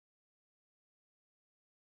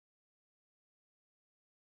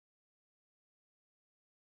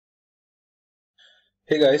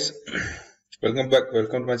Hey guys, welcome back.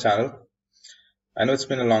 Welcome to my channel. I know it's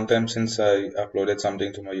been a long time since I uploaded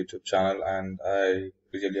something to my YouTube channel, and I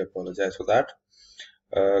really apologize for that.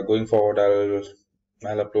 Going forward,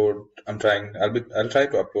 I'll upload. I'll try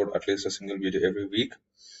to upload at least a single video every week.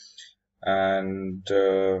 And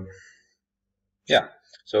yeah.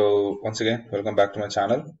 So once again, welcome back to my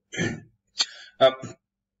channel. Uh,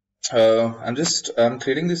 I'm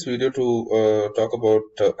creating this video to talk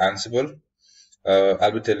about Ansible.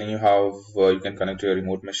 I'll be telling you how you can connect to your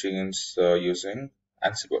remote machines using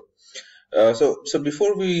Ansible. So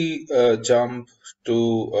before we jump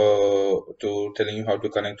to telling you how to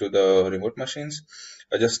connect to the remote machines,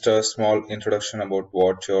 just a small introduction about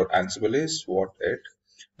what your Ansible is, what it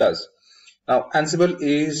does. Now, Ansible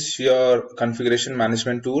is your configuration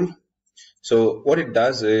management tool. So what it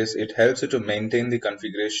does is it helps you to maintain the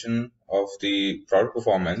configuration of the product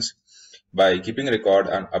performance by keeping a record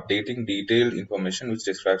and updating detailed information which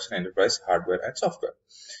describes an enterprise hardware and software.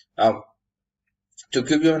 Now, to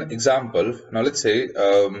give you an example, now let's say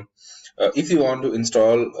if you want to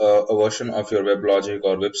install a version of your WebLogic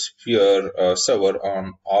or WebSphere server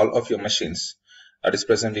on all of your machines that is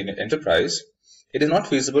present in your enterprise, it is not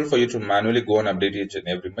feasible for you to manually go and update each and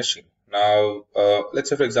every machine. Now, let's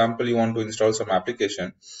say, for example, you want to install some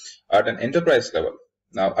application at an enterprise level.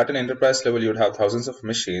 Now, at an enterprise level, you would have thousands of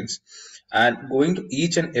machines, and going to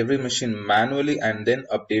each and every machine manually and then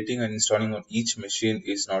updating and installing on each machine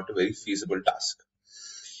is not a very feasible task.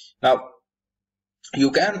 Now,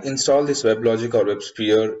 you can install this WebLogic or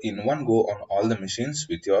WebSphere in one go on all the machines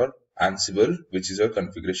with your Ansible, which is your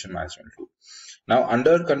configuration management tool. Now,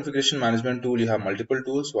 under configuration management tool, you have multiple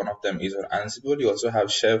tools. One of them is your Ansible. You also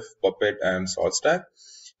have Chef, Puppet, and SaltStack.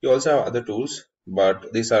 You also have other tools,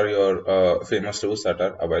 but these are your famous tools that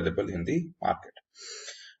are available in the market.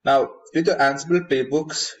 Now, with your Ansible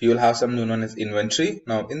playbooks, you will have something known as inventory.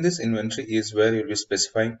 Now, in this inventory is where you'll be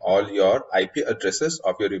specifying all your IP addresses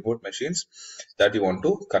of your remote machines that you want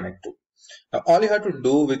to connect to. Now, all you have to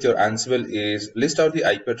do with your Ansible is list out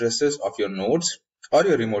the IP addresses of your nodes or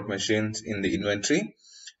your remote machines in the inventory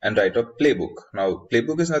and write a playbook. Now,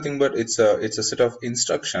 playbook is nothing but it's a set of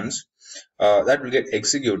instructions that will get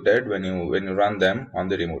executed when you run them on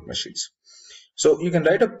the remote machines. So you can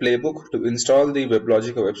write a playbook to install the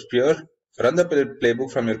WebLogic or WebSphere, run the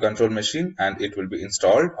playbook from your control machine, and it will be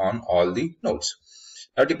installed on all the nodes.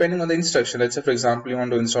 Now, depending on the instruction, let's say, for example, you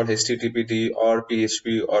want to install HTTPD or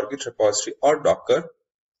PHP or Git repository or Docker,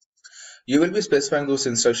 you will be specifying those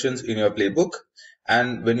instructions in your playbook.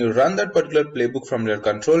 And when you run that particular playbook from your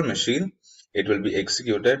control machine, it will be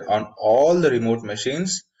executed on all the remote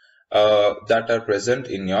machines that are present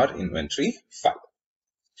in your inventory file.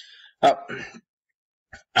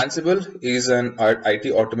 Ansible is an IT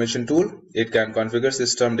automation tool. It can configure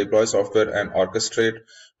system, deploy software, and orchestrate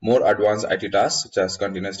more advanced IT tasks such as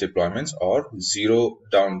continuous deployments or zero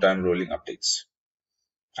downtime rolling updates.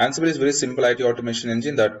 Ansible is a very simple IT automation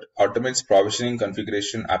engine that automates provisioning,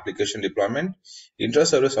 configuration, application deployment,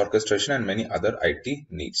 intra-service orchestration, and many other IT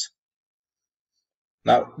needs.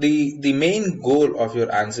 Now, the main goal of your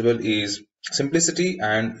Ansible is simplicity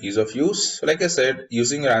and ease of use. So like I said,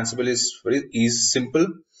 using your Ansible is simple.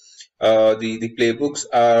 The playbooks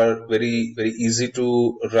are very easy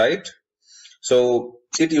to write. So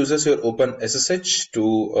it uses your Open SSH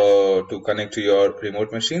to connect to your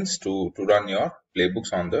remote machines to run your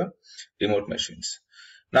playbooks on the remote machines.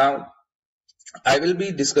 Now, I will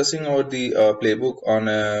be discussing about the playbook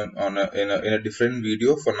in a different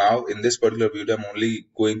video. For now, in this particular video, I'm only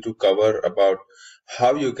going to cover about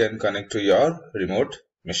how you can connect to your remote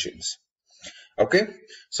machines. Okay,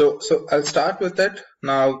 so I'll start with that.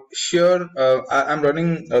 Now here I'm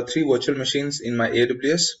running 3 virtual machines in my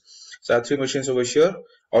AWS. So I have 3 machines over here.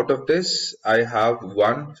 Out of this, I have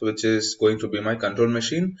one which is going to be my control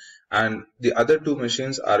machine, and the other 2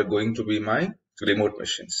 machines are going to be my remote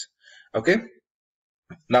machines. Okay.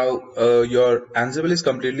 Now, your Ansible is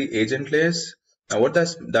completely agentless. Now, what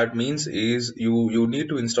that means is you need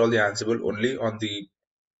to install the Ansible only on the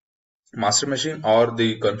master machine or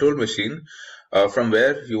the control machine from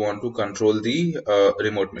where you want to control the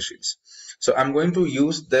remote machines. So I'm going to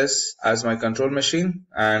use this as my control machine,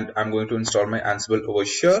 and I'm going to install my Ansible over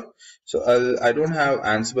here. So I don't have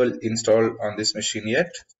Ansible installed on this machine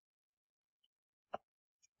yet.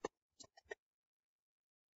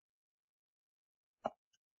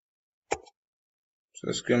 So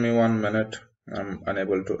just give me 1 minute. I'm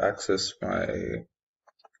unable to access my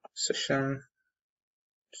session.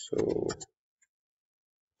 So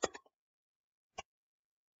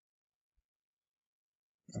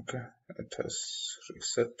okay, it has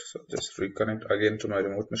reset. So just reconnect again to my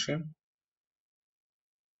remote machine.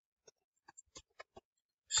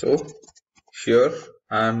 So here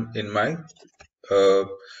I'm in my uh,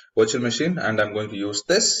 virtual machine, and I'm going to use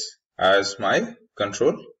this as my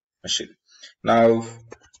control machine. Now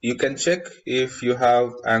you can check if you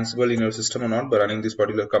have Ansible in your system or not by running this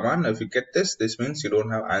particular command. If you get this means you don't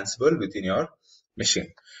have Ansible within your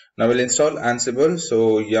machine. Now we'll install Ansible.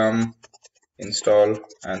 So yum install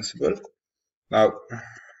Ansible. Now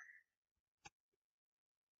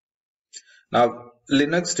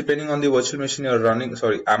Linux, depending on the virtual machine you're running,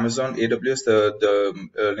 sorry, Amazon AWS, the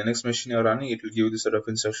Linux machine you're running, it will give you the set of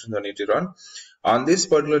instructions I need to run. On this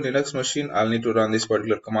particular Linux machine, I'll need to run this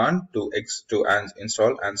particular command to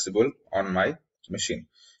install Ansible on my machine.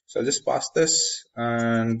 So I'll just pass this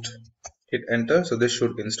and hit enter. So this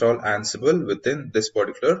should install Ansible within this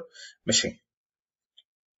particular machine.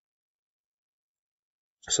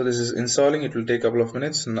 So this is installing. It will take a couple of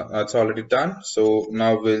minutes. It's already done. So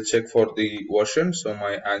now we'll check for the version. So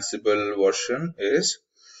my Ansible version is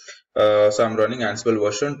so I'm running Ansible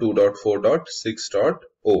version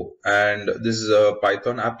 2.4.6.0, and this is a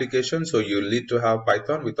Python application. So you need to have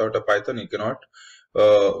Python. Without a Python, you cannot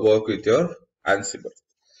work with your Ansible.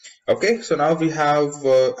 Okay, so now we have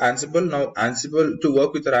Ansible. Now Ansible, to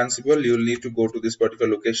work with your Ansible, you will need to go to this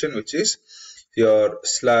particular location, which is your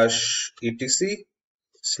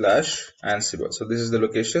 /etc/Ansible. So this is the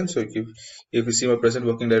location. So if you see my present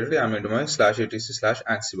working directory, I'm into my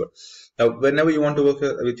 /etc/Ansible. Now whenever you want to work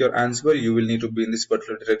with your Ansible, you will need to be in this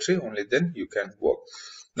particular directory. Only then you can work.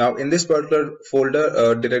 Now in this particular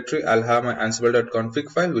folder directory, I'll have my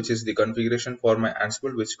ansible.config file, which is the configuration for my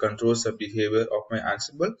Ansible, which controls the behavior of my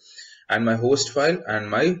Ansible, and my host file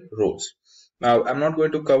and my roles. Now I'm not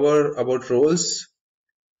going to cover about roles.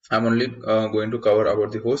 I'm only going to cover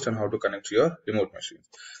about the host and how to connect to your remote machine.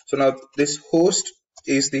 So now this host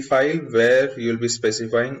is the file where you will be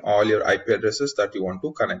specifying all your IP addresses that you want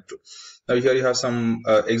to connect to. Now here you have some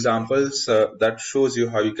examples that shows you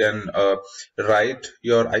how you can write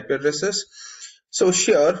your IP addresses. So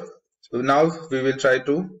here now we will try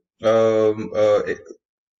to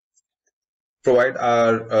provide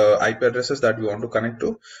our IP addresses that we want to connect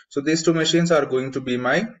to. So these two machines are going to be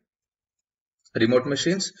my remote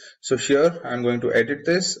machines. So here I'm going to edit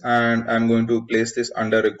this and I'm going to place this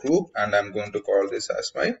under a group, and I'm going to call this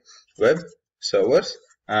as my web servers,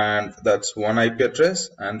 and that's one IP address,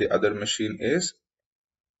 and the other machine is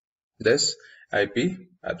this IP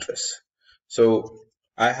address. So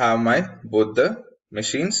I have my both the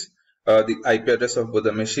machines, the IP address of both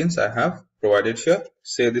the machines I have provided here.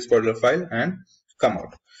 Save this particular file and come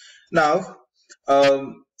out. Now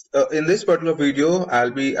in this particular video,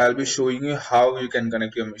 I'll be showing you how you can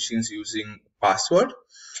connect your machines using password.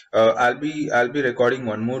 I'll be recording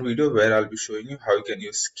one more video where I'll be showing you how you can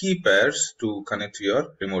use key pairs to connect to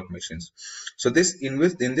your remote machines. So in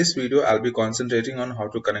this video, I'll be concentrating on how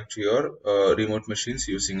to connect to your remote machines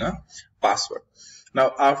using a password.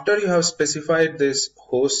 Now, after you have specified this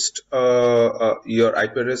host, your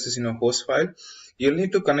IP addresses in a host file, you'll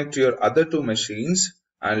need to connect to your other two machines,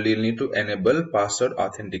 and you'll need to enable password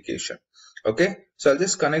authentication. Okay, so I'll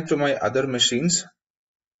just connect to my other machines.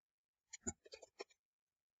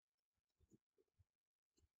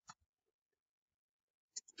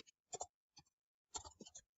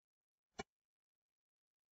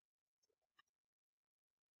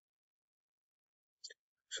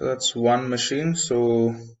 So that's one machine.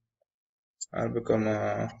 So I'll become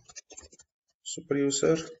a super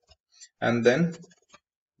user and then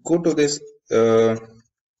go to this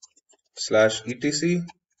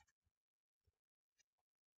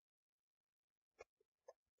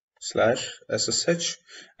 /etc/SSH,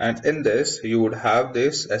 and in this you would have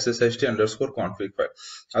this sshd_config file.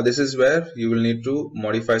 Now this is where you will need to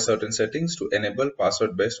modify certain settings to enable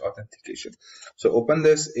password based authentication. So open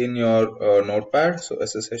this in your notepad. So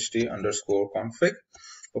sshd_config,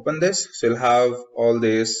 open this. So you'll have all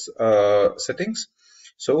these settings.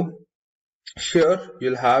 So here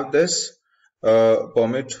you'll have this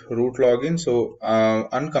permit root login. So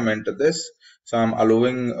uncomment this. So I'm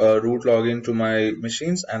allowing root login to my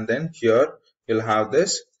machines, and then here you'll have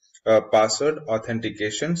this password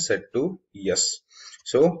authentication set to yes.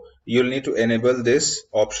 So you'll need to enable this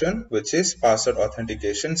option, which is password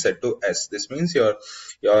authentication set to yes. This means you're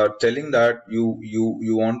telling that you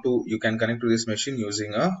can connect to this machine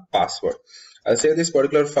using a password. I'll say this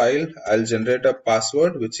particular file, I'll generate a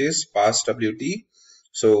password which is passwd.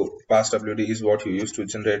 So passwd is what you use to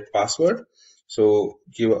generate password. So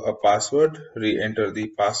give a password, re-enter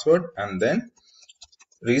the password, and then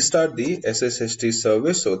restart the SSHD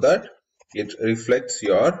service so that it reflects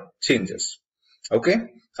your changes.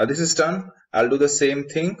 Okay, now this is done. I'll do the same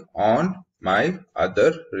thing on my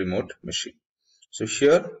other remote machine. So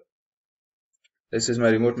here, this is my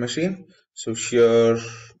remote machine. So here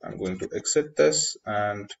I'm going to exit this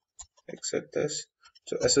and exit this.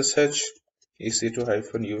 So SSH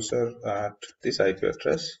EC2-user at this IP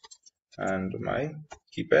address and my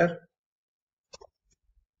key pair.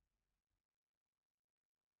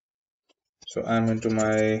 So I'm into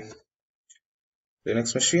my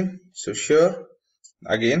Linux machine. So here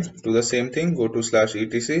again do the same thing, go to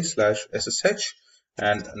 /etc/ssh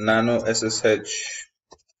and nano ssh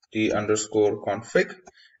t_config,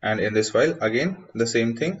 and in this file again the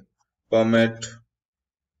same thing, permit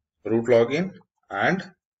root login and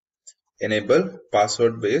enable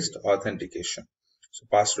password based authentication. So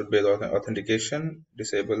password based authentication,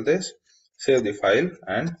 disable this, save the file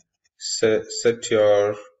and set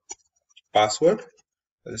your password.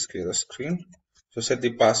 Let's clear the screen. So set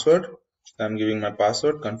the password. I'm giving my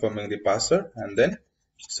password, confirming the password, and then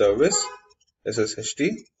service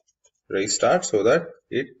SSHT restart so that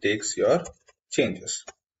it takes your changes.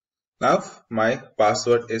 Now my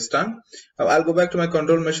password is done. Now I'll go back to my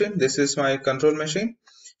control machine. This is my control machine.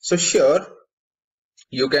 So here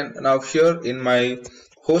you can, now here in my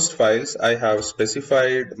host files I have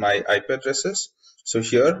specified my IP addresses. So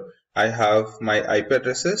here I have my IP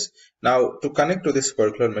addresses. Now to connect to this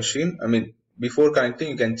particular machine, before connecting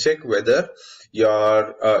you can check whether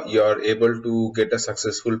you're able to get a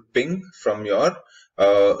successful ping from your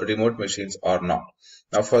remote machines or not.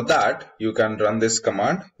 Now for that you can run this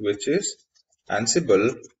command, which is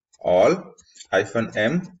Ansible all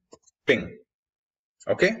 -m ping.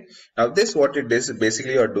 Okay, now this, what it is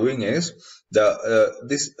basically you're doing is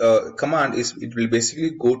this command is, it will basically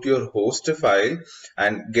go to your host file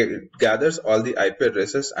and gathers all the IP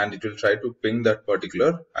addresses and it will try to ping that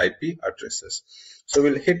particular IP addresses. So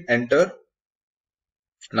we'll hit enter.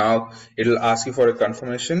 Now it will ask you for a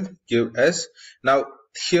confirmation, give S. Now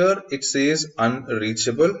here it says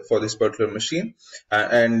unreachable for this particular machine,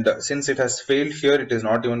 and since it has failed here, it is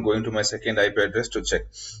not even going to my second IP address to check.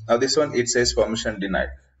 Now this one, it says permission denied.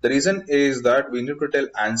 The reason is that we need to tell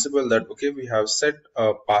Ansible that okay, we have set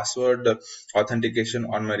a password authentication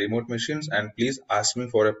on my remote machines, and please ask me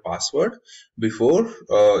for a password before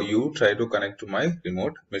you try to connect to my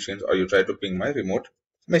remote machines or you try to ping my remote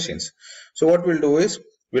machines. So what we'll do is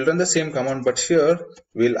we'll run the same command, but here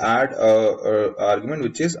we'll add a argument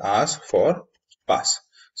which is ask for pass.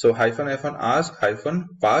 So -ask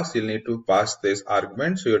 -pass, you'll need to pass this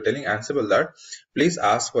argument. So you're telling Ansible that please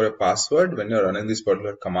ask for a password when you're running this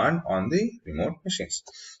particular command on the remote machines.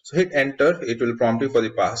 So hit enter, it will prompt you for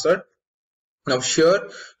the password. Now here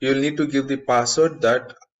you'll need to give the password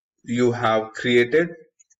that you have created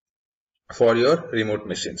for your remote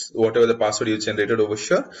machines. Whatever the password you generated over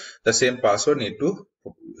here, the same password need to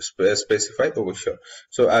specify over here.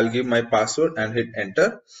 So I'll give my password and hit enter.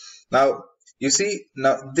 Now you see,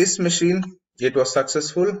 now this machine, it was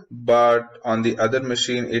successful, but on the other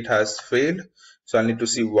machine it has failed. So I need to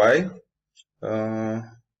see why.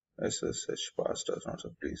 SSH pass does not, so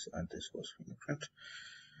please add this was fingerprint.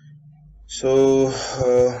 So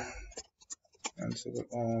Ansible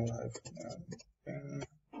all -m.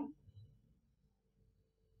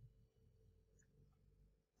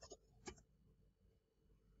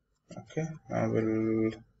 Okay, now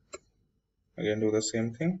we'll again do the same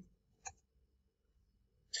thing.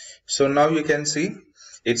 So now you can see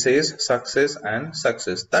it says success and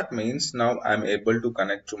success. That means now I'm able to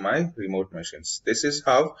connect to my remote machines. This is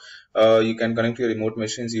how you can connect to your remote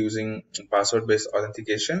machines using password based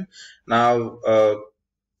authentication. Now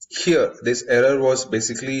here this error was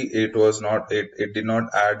basically, it did not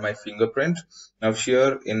add my fingerprint. Now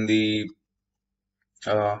here in the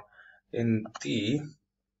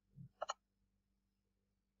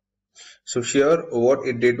so here what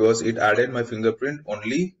it did was it added my fingerprint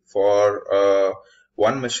only for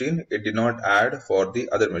one machine. It did not add for the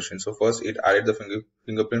other machine. So first it added the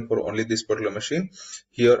fingerprint for only this particular machine.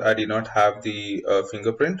 Here I did not have the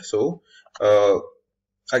fingerprint. So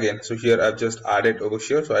again, so here I've just added over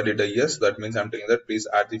here. So I did a yes. That means I'm telling that please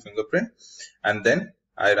add the fingerprint, and then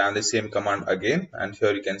I ran the same command again, and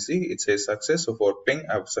here you can see it says success. So for ping,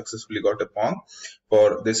 I've successfully got a pong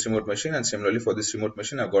for this remote machine, and similarly for this remote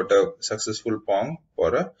machine, I've got a successful pong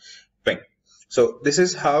for a ping. So this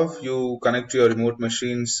is how you connect to your remote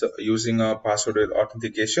machines using a password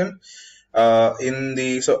authentication.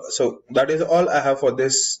 So that is all I have for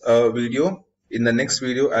this video. In the next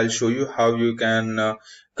video, I'll show you how you can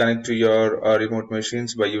connect to your remote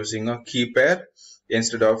machines by using a key pair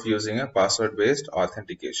instead of using a password based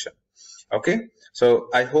authentication. Okay, so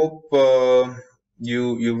I hope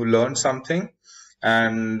you've learned something,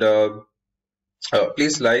 and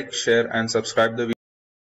please like, share and subscribe the video.